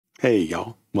Hey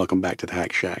y'all, welcome back to the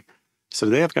Hack Shack. So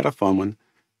today I've got a fun one.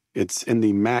 It's in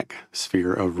the Mac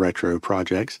sphere of retro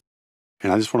projects.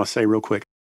 And I just want to say real quick,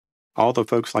 all the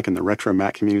folks like in the retro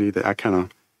Mac community that I kind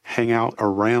of hang out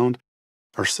around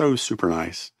are so super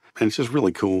nice. And it's just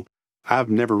really cool. I've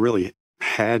never really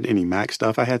had any Mac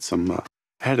stuff. I had I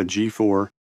had a G4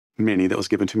 Mini that was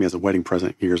given to me as a wedding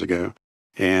present years ago.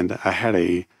 And I had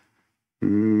a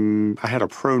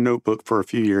Pro notebook for a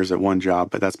few years at one job,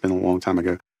 but that's been a long time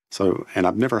ago. So, and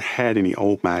I've never had any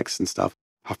old Macs and stuff.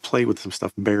 I've played with some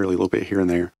stuff barely a little bit here and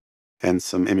there and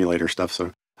some emulator stuff.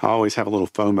 So I always have a little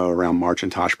FOMO around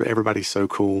Macintosh, but everybody's so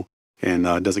cool and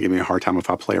doesn't give me a hard time if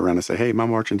I play around and say, hey, my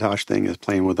Macintosh thing is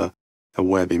playing with a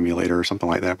web emulator or something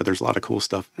like that. But there's a lot of cool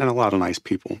stuff and a lot of nice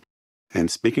people. And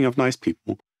speaking of nice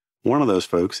people, one of those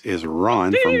folks is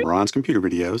Ron from Ron's Computer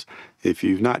Videos. If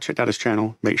you've not checked out his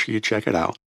channel, make sure you check it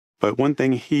out. But one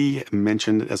thing he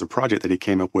mentioned as a project that he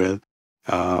came up with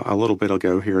a little bit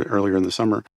ago here earlier in the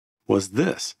summer was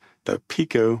this, the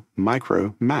Pico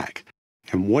Micro Mac.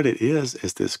 And what it is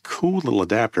this cool little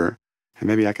adapter. And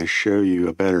maybe I can show you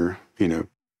a better,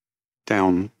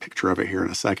 down picture of it here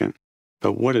in a second.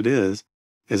 But what it is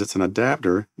it's an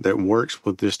adapter that works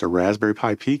with just a Raspberry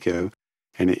Pi Pico,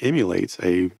 and it emulates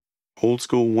a old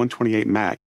school 128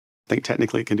 Mac. I think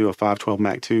technically it can do a 512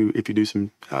 Mac too if you do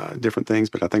some different things,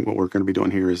 but I think what we're going to be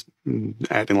doing here is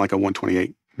acting like a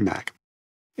 128 Mac.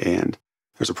 And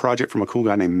there's a project from a cool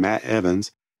guy named Matt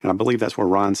Evans, and I believe that's where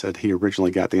Ron said he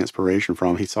originally got the inspiration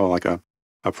from. He saw like a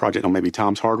project on maybe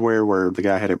Tom's Hardware where the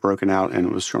guy had it broken out and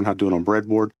it was showing how to do it on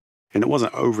breadboard, and it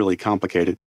wasn't overly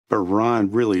complicated, but Ron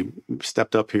really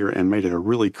stepped up here and made it a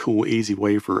really cool, easy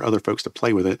way for other folks to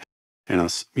play with it, and a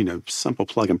simple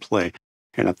plug and play.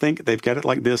 And I think they've got it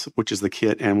like this, which is the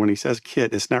kit. And when he says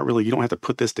kit, it's not really, you don't have to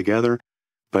put this together,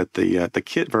 but the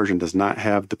kit version does not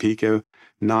have the Pico.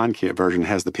 Non-kit version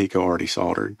has the Pico already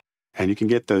soldered. And you can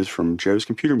get those from Joe's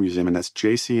Computer Museum, and that's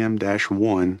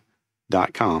jcm-1.com,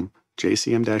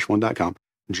 jcm-1.com.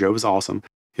 Joe's awesome.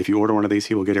 If you order one of these,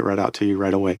 he will get it right out to you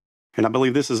right away. And I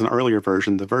believe this is an earlier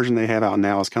version. The version they have out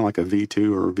now is kind of like a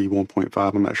V2 or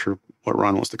V1.5. I'm not sure what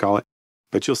Ron wants to call it.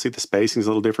 But you'll see the spacing is a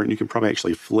little different. You can probably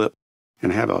actually flip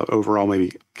and have an overall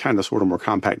maybe kind of sort of more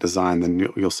compact design than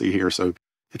you'll see here. So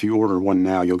if you order one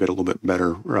now, you'll get a little bit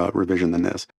better revision than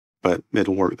this, but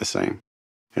it'll work the same.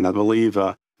 And I believe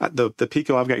the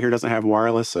Pico I've got here doesn't have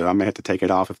wireless, so I may have to take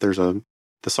it off if the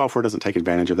software doesn't take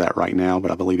advantage of that right now,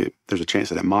 but I believe there's a chance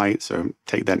that it might. So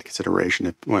take that into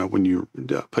consideration when you're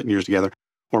putting yours together,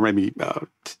 or maybe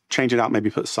change it out, maybe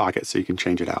put sockets so you can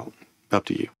change it out. Up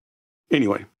to you.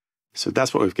 Anyway, so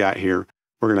that's what we've got here.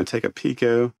 We're going to take a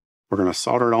Pico, we're going to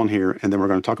solder it on here, and then we're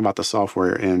going to talk about the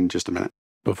software in just a minute.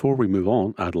 Before we move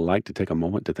on, I'd like to take a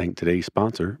moment to thank today's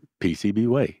sponsor,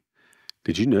 PCBWay.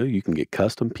 Did you know you can get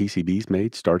custom PCBs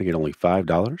made starting at only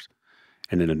 $5?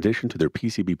 And in addition to their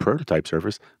PCB prototype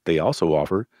service, they also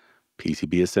offer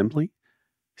PCB assembly,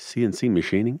 CNC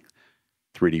machining,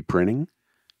 3D printing,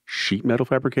 sheet metal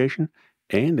fabrication,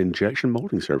 and injection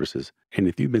molding services. And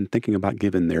if you've been thinking about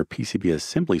giving their PCB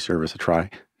assembly service a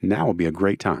try, now would be a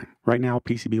great time. Right now,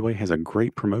 PCBWay has a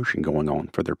great promotion going on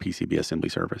for their PCB assembly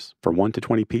service. For 1 to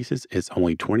 20 pieces, it's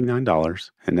only $29,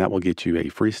 and that will get you a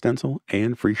free stencil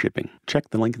and free shipping.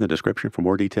 Check the link in the description for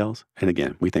more details. And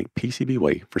again, we thank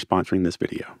PCBWay for sponsoring this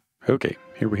video. Okay,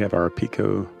 here we have our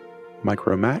Pico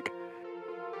Micro Mac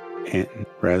and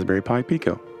Raspberry Pi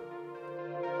Pico.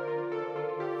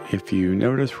 If you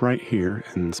notice right here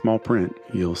in small print,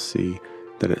 you'll see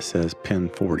that it says pin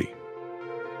 40.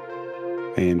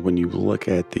 And when you look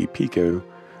at the Pico,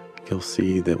 you'll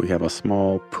see that we have a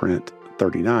small print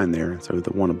 39 there, so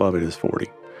the one above it is 40.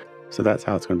 So that's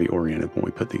how it's going to be oriented when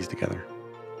we put these together.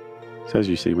 So as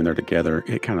you see, when they're together,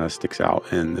 it kind of sticks out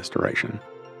in this direction.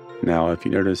 Now, if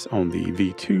you notice on the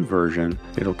V2 version,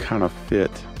 it'll kind of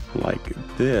fit like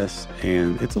this,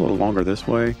 and it's a little longer this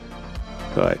way,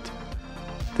 but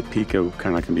the Pico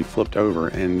kind of can be flipped over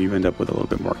and you end up with a little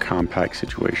bit more compact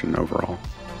situation overall.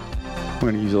 I'm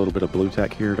going to use a little bit of blue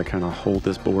tack here to kind of hold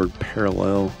this board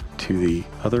parallel to the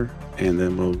other, and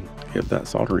then we'll give that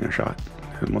soldering a shot.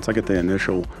 And once I get the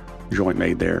initial joint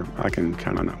made there, I can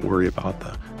kind of not worry about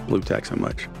the blue tack so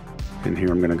much. And here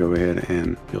I'm going to go ahead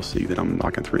and you'll see that I'm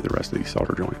knocking through the rest of these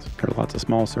solder joints. There are lots of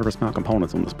small surface mount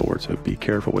components on this board, so be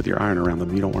careful with your iron around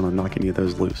them. You don't want to knock any of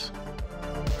those loose.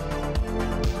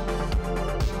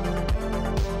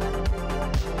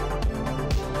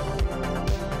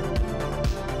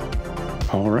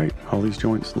 All right, all these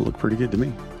joints look pretty good to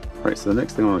me. All right, so the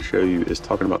next thing I want to show you is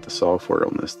talking about the software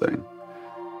on this thing.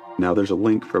 Now there's a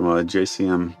link from a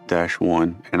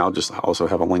JCM-1, and I'll just also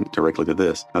have a link directly to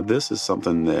this. Now this is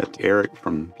something that Eric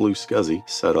from BlueScsi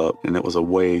set up, and it was a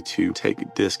way to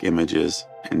take disk images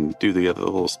and do the other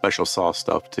little special sauce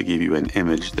stuff to give you an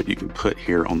image that you can put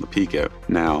here on the Pico.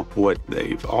 Now what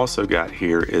they've also got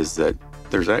here is that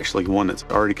there's actually one that's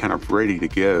already kind of ready to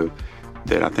go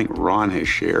that I think Ron has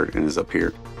shared and is up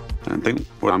here. And I think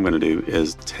what I'm going to do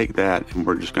is take that and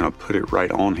we're just going to put it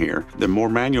right on here. The more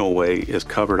manual way is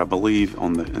covered, I believe,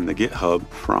 in the GitHub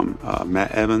from Matt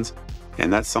Evans.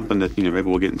 And that's something that, maybe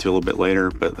we'll get into a little bit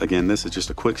later. But again, this is just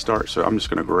a quick start. So I'm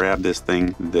just going to grab this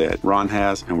thing that Ron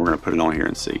has and we're going to put it on here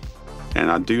and see.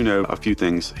 And I do know a few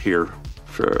things here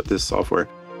for this software.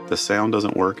 The sound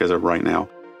doesn't work as of right now.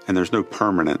 And there's no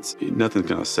permanence. Nothing's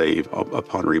going to save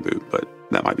upon reboot, but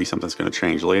that might be something that's going to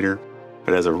change later.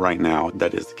 But as of right now,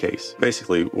 that is the case.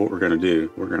 Basically, what we're going to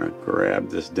do, we're going to grab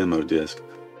this demo disk.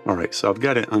 All right, so I've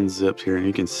got it unzipped here, and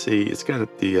you can see it's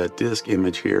got the disk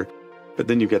image here. But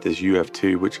then you've got this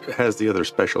UF2, which has the other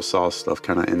special sauce stuff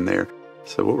kind of in there.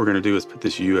 So what we're going to do is put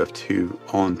this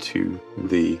UF2 onto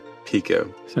the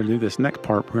Pico. So to do this next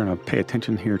part, we're going to pay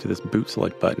attention here to this boot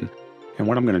select button. And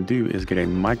what I'm going to do is get a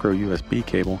micro USB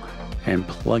cable and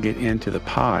plug it into the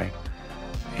Pi.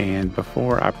 And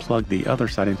before I plug the other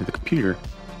side into the computer,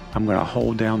 I'm going to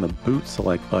hold down the boot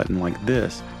select button like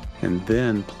this and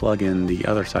then plug in the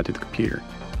other side to the computer.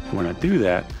 And when I do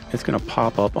that, it's going to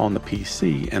pop up on the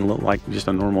PC and look like just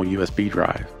a normal USB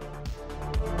drive.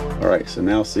 All right, so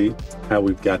now see how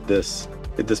we've got this,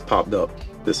 it just popped up,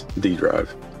 this D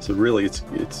drive. So really it's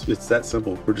that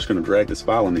simple. We're just going to drag this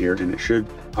file in here and it should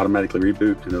automatically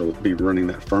reboot and it'll be running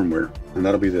that firmware. And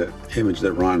that'll be the image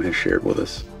that Ron has shared with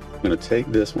us. I'm going to take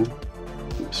this one,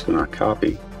 I'm just going to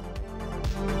copy,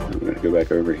 I'm going to go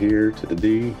back over here to the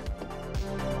D,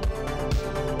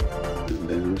 and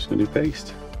then I'm just going to do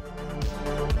paste.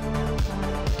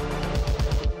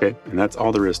 Okay, and that's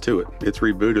all there is to it. It's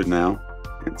rebooted now,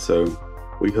 and so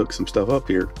we hook some stuff up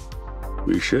here.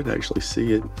 We should actually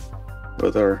see it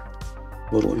with our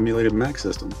little emulated Mac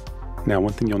system. Now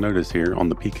one thing you'll notice here on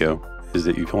the Pico is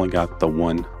that you've only got the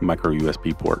one micro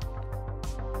USB port.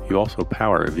 You also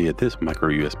power it via this micro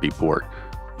USB port,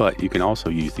 but you can also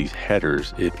use these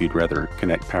headers if you'd rather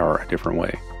connect power a different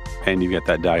way. And you've got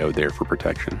that diode there for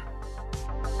protection.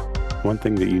 One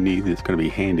thing that you need that's going to be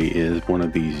handy is one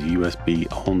of these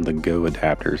USB on-the-go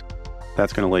adapters.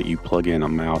 That's going to let you plug in a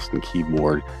mouse and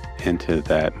keyboard into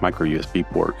that micro USB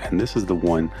port. And this is the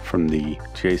one from the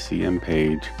JCM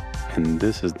page, and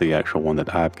this is the actual one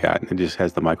that I've got. It just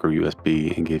has the micro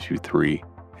USB and gives you 3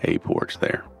 A ports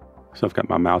there. So I've got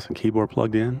my mouse and keyboard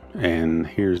plugged in, and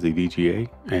here's the VGA,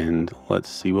 and let's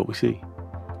see what we see.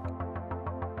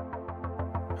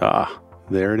 Ah,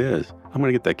 there it is. I'm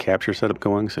going to get that capture setup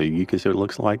going so you can see what it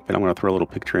looks like, but I'm going to throw a little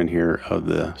picture in here of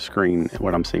the screen,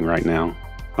 what I'm seeing right now.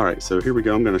 All right, so here we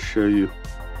go. I'm going to show you.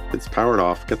 It's powered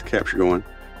off, got the capture going.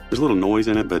 There's a little noise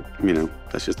in it, but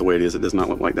that's just the way it is. It does not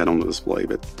look like that on the display,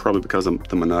 but probably because of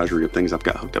the menagerie of things I've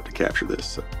got hooked up to capture this.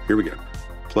 So here we go.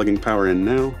 Plugging power in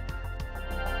now.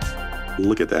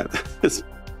 Look at that.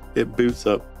 It boots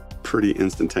up pretty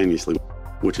instantaneously,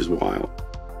 which is wild.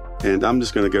 And I'm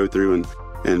just going to go through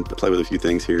and play with a few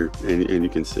things here, and you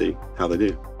can see how they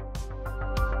do.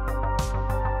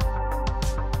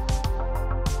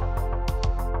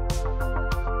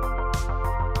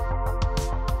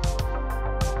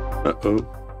 Uh-oh.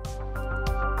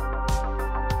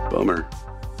 Bummer.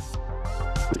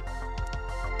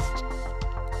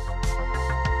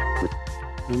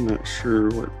 I'm not sure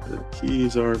what the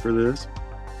keys are for this.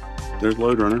 There's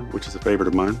Load Runner, which is a favorite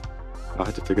of mine. I'll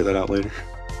have to figure that out later.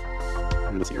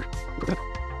 And let's see here.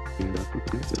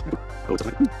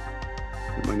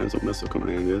 Everybody knows what missile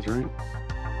command is, right?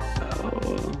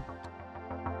 Oh,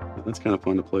 that's kind of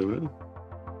fun to play with.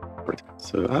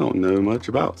 So I don't know much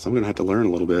about, so I'm going to have to learn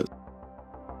a little bit.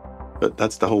 But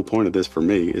that's the whole point of this for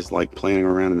me, is like playing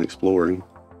around and exploring.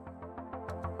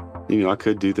 I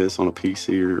could do this on a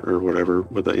PC or whatever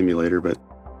with the emulator, but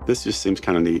this just seems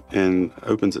kind of neat and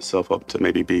opens itself up to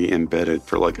maybe be embedded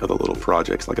for like other little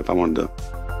projects. Like if I wanted to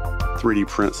 3D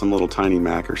print some little tiny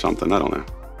Mac or something, I don't know.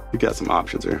 You got some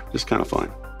options there, just kind of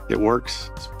fun. It works,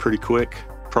 it's pretty quick,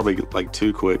 probably like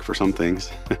too quick for some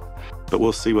things. But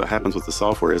we'll see what happens with the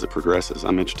software as it progresses.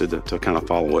 I'm interested to kind of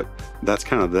follow it. That's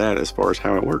kind of that as far as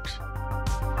how it works.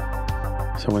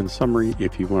 So in summary,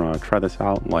 if you want to try this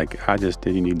out like I just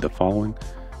did, you need the following.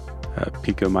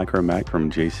 Pico Micro Mac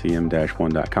from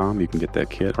jcm-1.com. You can get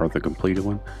that kit or the completed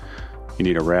one. You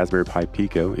need a Raspberry Pi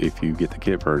Pico if you get the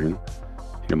kit version.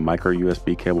 You need a micro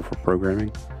USB cable for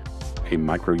programming, a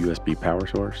micro USB power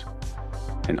source,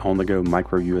 an on-the-go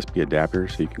micro USB adapter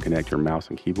so you can connect your mouse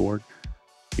and keyboard.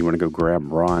 You want to go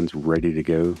grab Ron's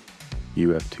ready-to-go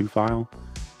UF2 file,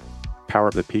 power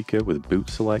up the Pico with boot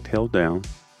select held down,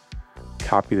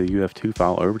 copy the UF2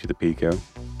 file over to the Pico,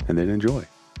 and then enjoy.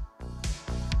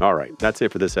 All right, that's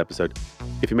it for this episode.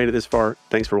 If you made it this far,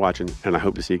 thanks for watching, and I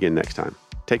hope to see you again next time.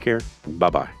 Take care.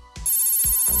 Bye-bye.